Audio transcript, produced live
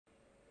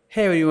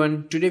Hey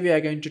everyone, today we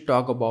are going to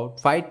talk about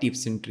 5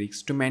 tips and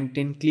tricks to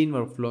maintain clean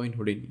workflow in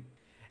Houdini.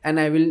 And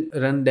I will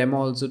run demo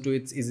also to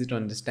it's easy to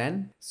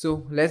understand.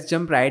 So let's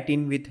jump right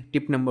in with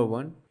tip number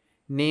 1.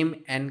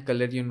 Name and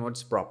color your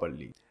nodes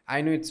properly.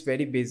 I know it's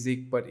very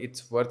basic but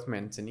it's worth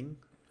mentioning.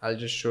 I'll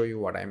just show you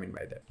what I mean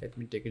by that. Let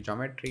me take a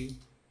geometry.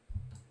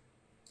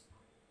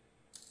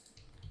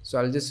 So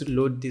I'll just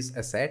load this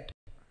asset.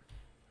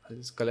 I'll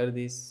just color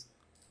this.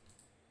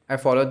 I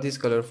followed this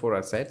color for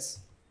assets.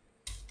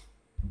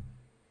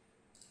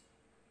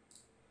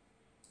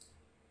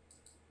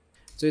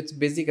 So it's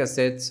basic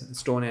assets,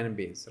 stone and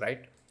base,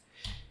 right?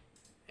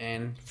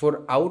 And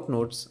for out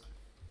nodes,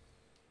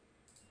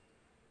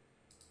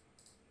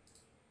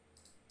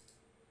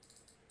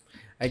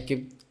 I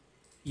keep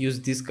use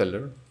this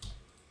color,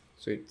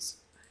 so it's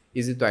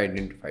easy to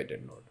identify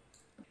that node.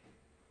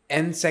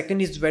 And second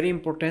is very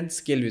important,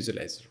 scale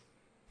visualizer.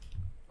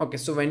 Okay,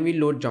 so when we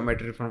load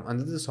geometry from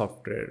another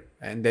software,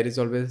 and there is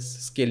always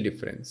scale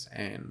difference,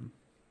 and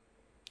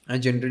I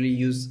generally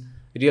use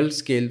real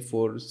scale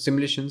for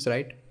simulations,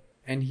 right?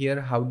 And here,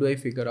 how do I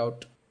figure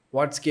out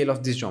what scale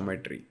of this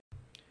geometry?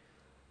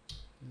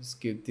 Just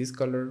give this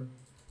color,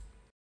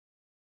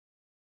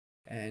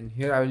 and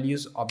here I will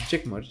use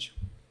object merge,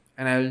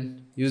 and I will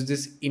use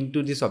this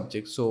into this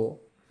object. So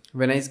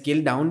when I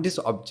scale down this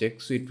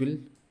object, so it will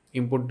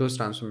input those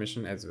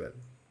transformation as well.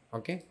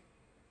 Okay,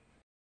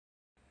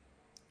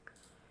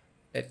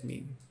 let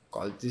me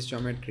call this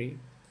geometry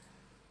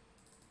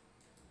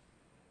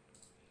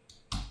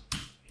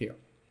here.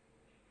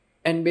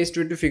 And best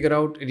way to figure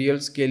out real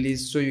scale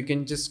is, so you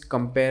can just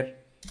compare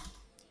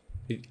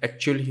the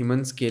actual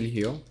human scale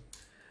here,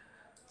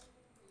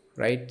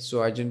 right?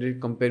 So I generally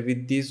compare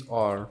with this,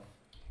 or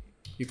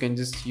you can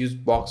just use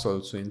box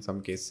also in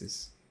some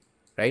cases,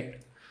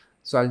 right?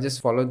 So I'll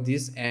just follow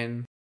this,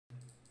 and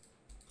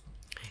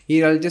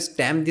here I'll just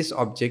stamp this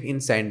object in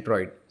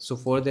centroid. So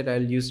for that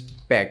I'll use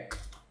pack.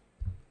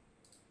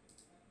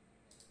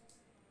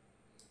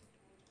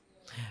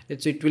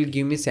 So it will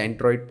give me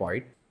centroid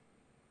point,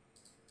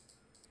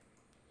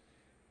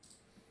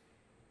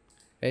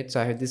 right? So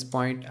I have this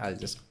point, I'll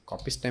just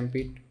copy stamp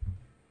it.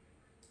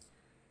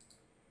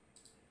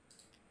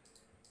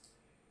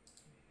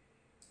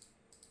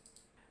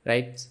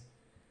 Right,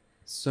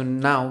 so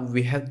now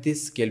we have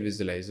this scale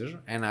visualizer,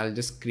 and I'll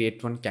just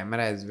create one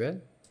camera as well.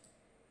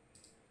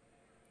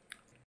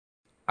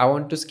 I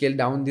want to scale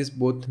down this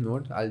both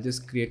node. I'll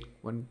just create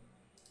one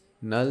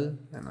null,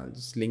 and I'll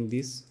just link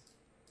this.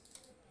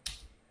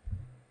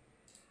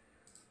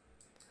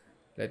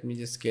 Let me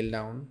just scale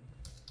down.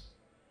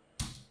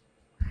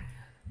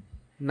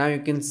 Now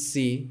you can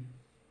see,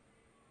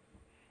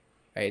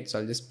 right? So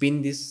I'll just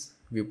pin this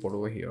viewport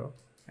over here,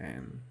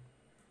 and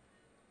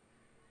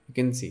you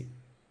can see,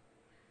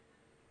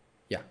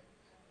 yeah,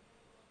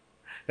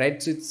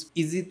 right? So it's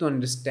easy to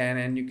understand,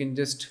 and you can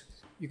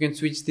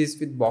switch this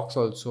with box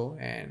also,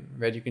 and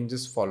where you can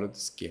just follow the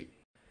scale.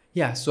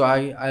 Yeah, so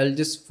I'll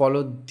just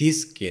follow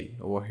this scale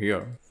over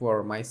here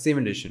for my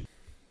simulation.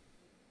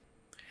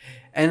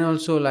 And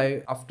also,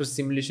 like, after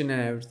simulation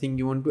and everything,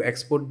 you want to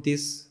export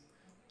this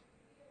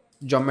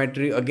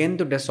geometry again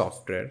to the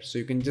software, so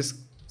you can just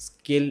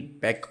scale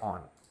back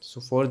on. So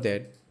for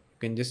that, you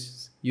can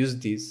just use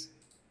this,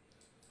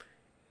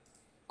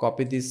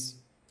 copy this,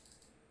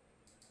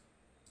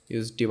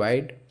 use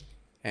divide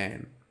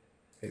and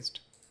paste.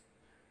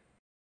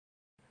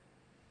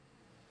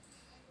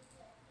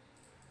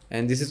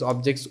 And this is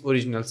object's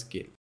original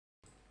scale,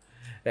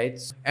 right?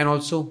 And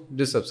also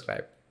do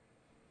subscribe.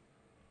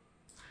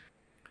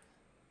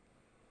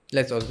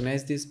 Let's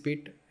organize this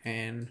bit,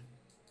 and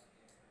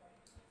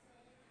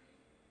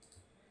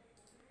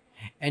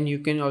you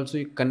can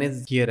also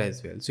connect here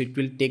as well. So it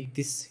will take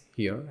this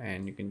here,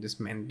 and you can just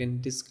maintain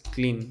this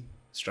clean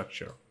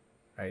structure,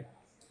 right?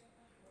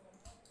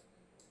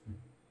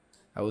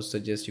 I would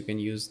suggest you can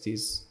use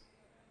this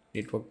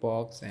network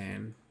box.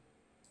 And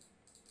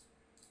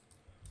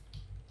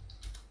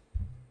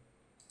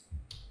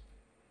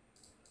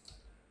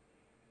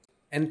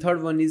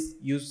third one is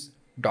use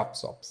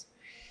docs ops.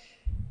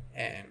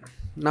 And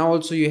now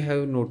also you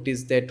have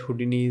noticed that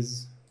Houdini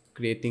is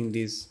creating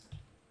this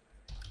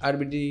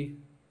RBD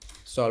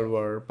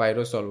solver,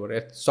 pyro solver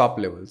at SOP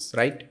levels,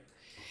 right?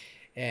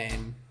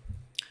 And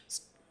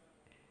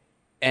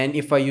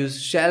if I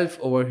use shelf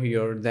over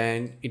here,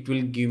 then it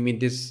will give me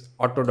this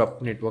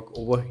autodoc network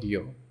over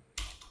here.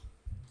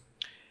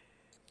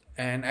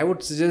 And I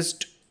would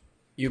suggest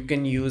you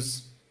can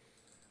use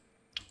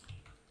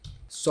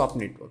SOP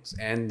networks,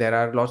 and there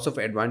are lots of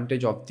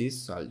advantage of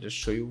this. So I'll just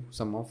show you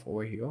some of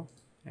over here,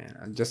 and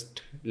I'll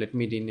just let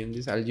me rename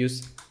this. I'll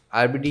use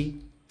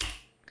RBD.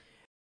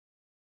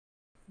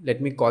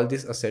 Let me call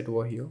this asset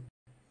over here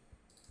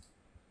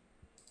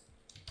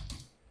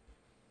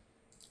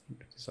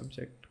into the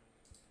subject.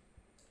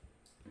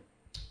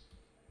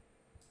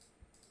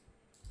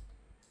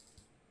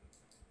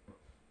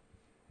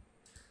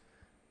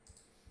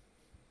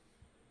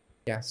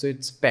 Yeah, so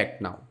it's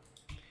packed now,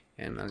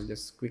 and I'll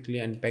just quickly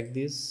unpack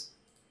this.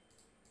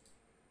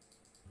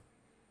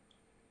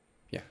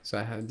 Yeah, So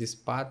I have this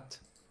path,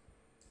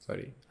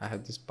 sorry, I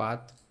have this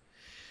path,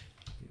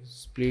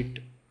 split,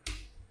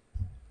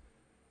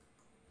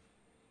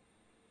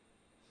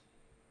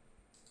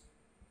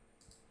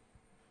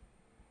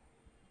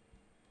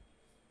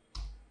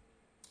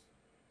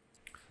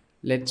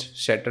 let's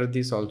shatter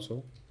this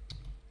also.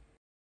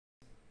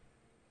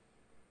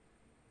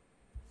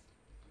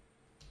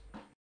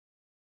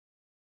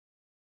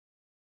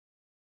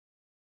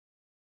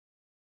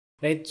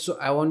 Right, so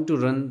I want to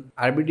run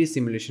RBD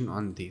simulation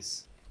on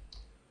this.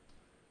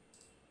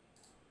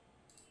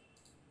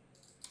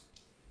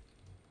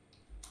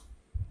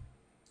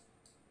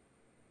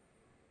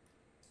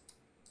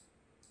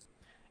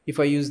 If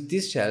I use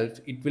this shelf,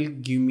 it will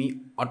give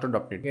me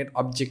auto.net at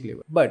object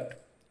level.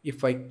 But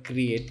if I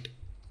create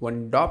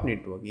one DOP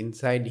network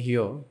inside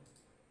here,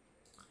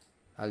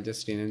 I'll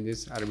just rename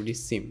this RBD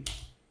sim.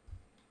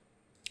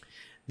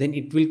 Then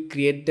it will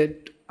create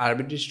that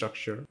RBD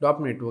structure DOP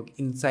network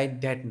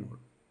inside that node.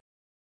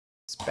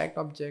 Spec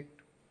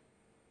object,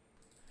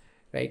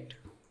 right?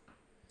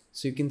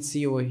 So you can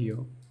see over here,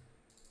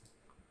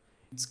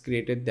 it's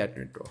created that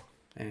network.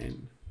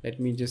 And let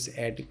me just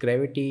add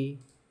gravity.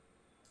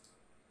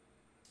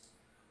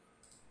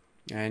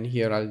 And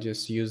here I'll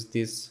just use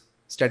this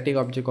static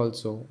object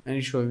also, and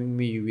it's showing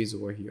me UVs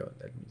over here.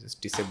 Let me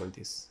just disable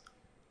this.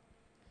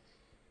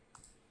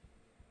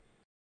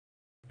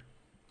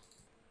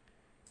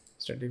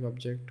 Static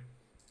object,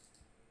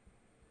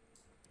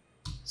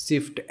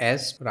 shift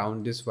S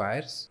around these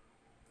wires.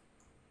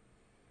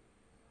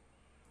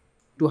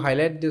 To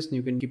highlight this,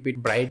 you can keep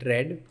it bright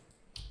red.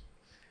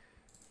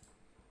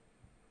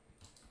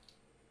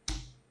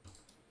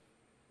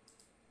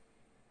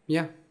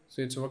 Yeah,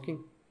 so it's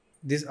working.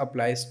 This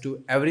applies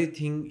to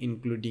everything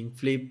including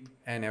flip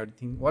and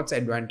everything. What's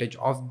advantage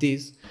of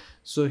this?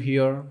 So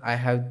here I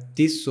have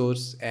this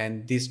source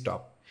and this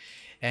top,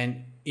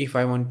 and if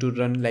I want to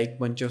run like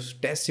bunch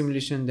of test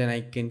simulation, then I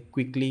can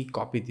quickly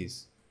copy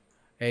this,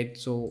 right?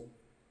 So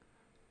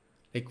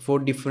like for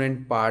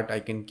different part I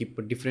can keep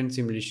a different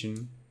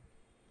simulation,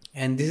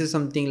 and this is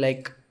something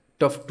like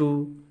tough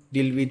to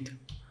deal with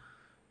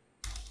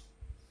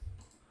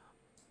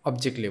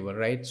object level,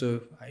 right?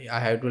 So I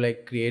have to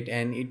like create,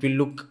 and it will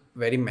look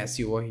very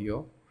messy over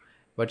here,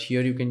 but here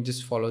you can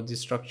just follow the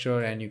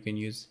structure and you can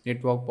use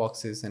network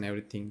boxes and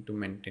everything to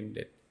maintain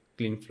that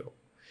clean flow.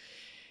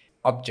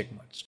 Object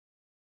merge,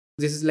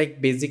 this is like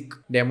basic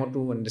demo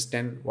to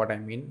understand what I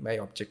mean by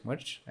object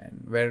merge.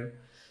 And where,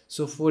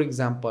 so for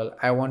example,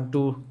 I want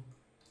to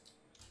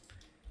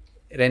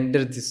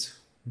render this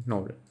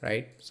node,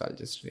 right? So I'll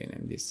just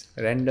rename this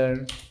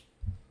render,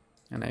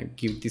 and I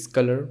give this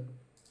color.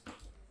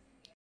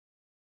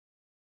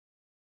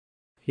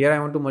 Here I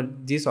want to merge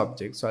this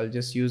object, so I'll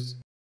just use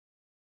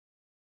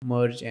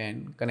merge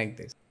and connect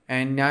this.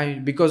 And now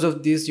because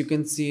of this, you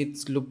can see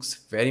it looks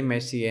very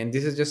messy, and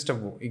this is just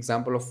an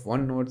example of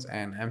one nodes,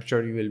 and I'm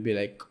sure you will be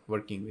like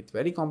working with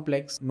very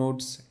complex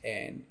nodes,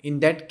 and in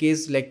that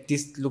case like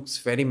this looks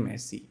very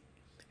messy.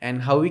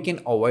 And how we can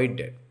avoid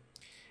that?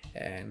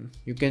 And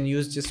you can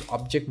use just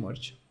object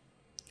merge.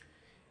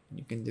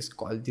 You can just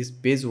call this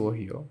base over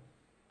here,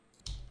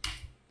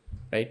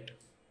 right?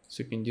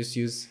 So you can just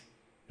use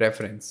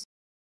reference,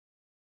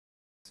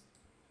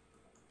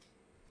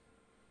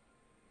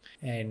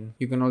 and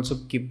you can also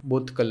keep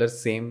both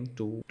colors same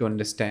to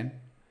understand,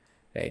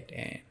 right?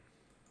 And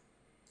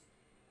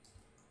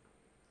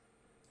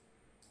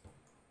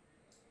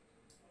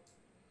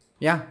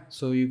yeah,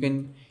 so you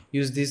can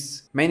use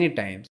this many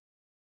times.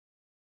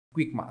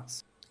 Quick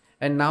marks,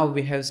 and now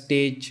we have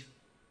stage,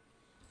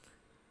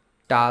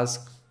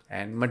 task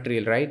and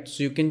material, right?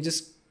 So you can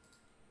just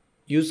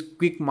use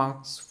quick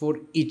marks for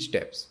each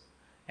steps.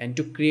 And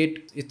to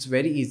create, it's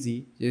very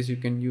easy. Just you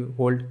can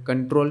hold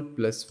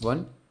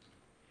Ctrl+1.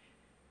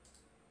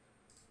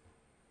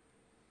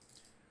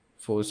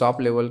 For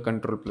SOP level,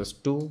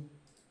 Ctrl+2.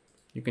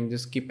 You can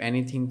just keep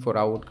anything for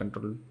out,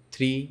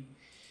 Ctrl+3.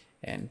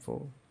 And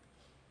for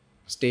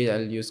stage,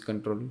 I'll use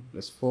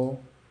Ctrl+4,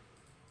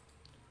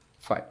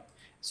 5.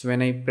 So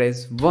when I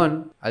press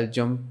 1, I'll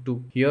jump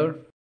to here,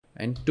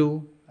 and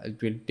 2,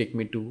 it will take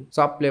me to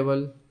SOP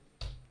level,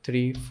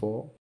 3,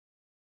 4.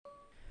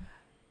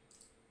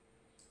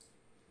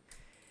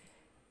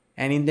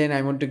 And in then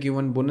I want to give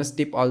one bonus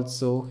tip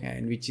also,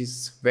 and which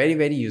is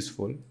very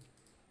useful.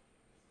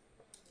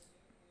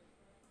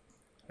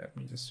 Let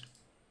me just,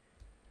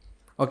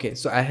 okay,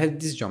 so I have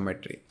this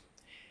geometry.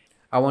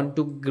 I want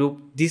to group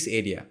this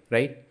area,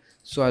 right?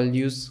 So I'll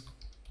use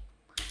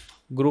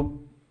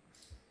group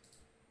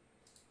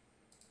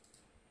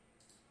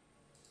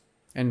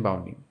and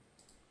bounding.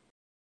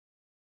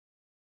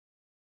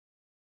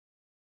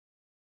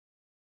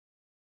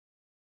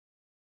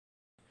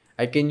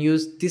 I can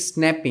use this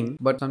snapping,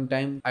 but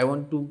sometimes I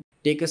want to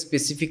take a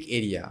specific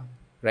area,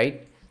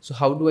 right? So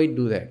how do I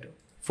do that?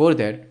 For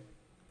that,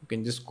 you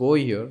can just go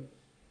here,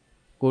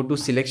 go to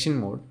selection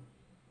mode,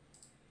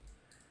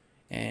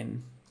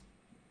 and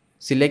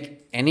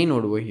select any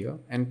node over here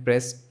and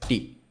press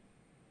T,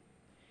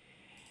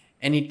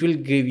 and it will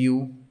give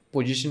you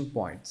position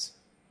points.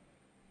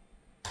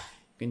 You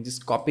You can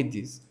just copy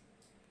this,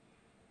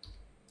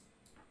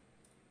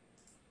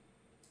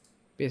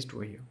 paste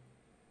over here.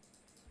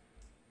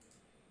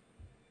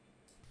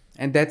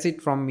 And that's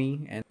it from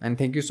me, and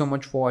thank you so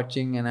much for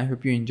watching, and I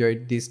hope you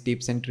enjoyed these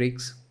tips and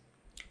tricks.